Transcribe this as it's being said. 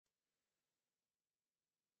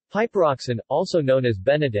Piperoxan, also known as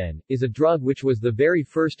Benadine, is a drug which was the very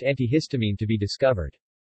first antihistamine to be discovered.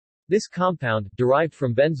 This compound, derived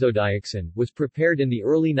from benzodiazepine, was prepared in the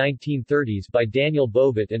early 1930s by Daniel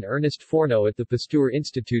Bovet and Ernest Fourneau at the Pasteur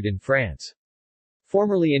Institute in France.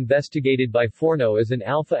 Formerly investigated by Fourneau as an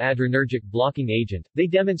alpha-adrenergic blocking agent, they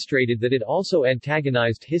demonstrated that it also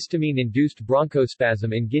antagonized histamine-induced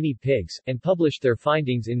bronchospasm in guinea pigs, and published their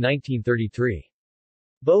findings in 1933.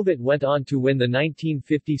 Bovet went on to win the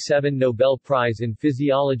 1957 Nobel Prize in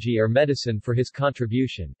Physiology or Medicine for his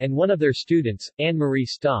contribution, and one of their students, Anne-Marie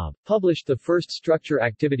Staub, published the first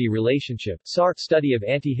structure-activity relationship (SAR) study of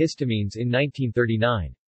antihistamines in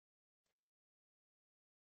 1939.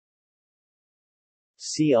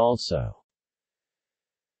 See also: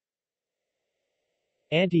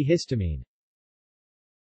 Antihistamine.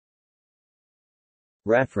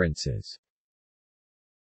 References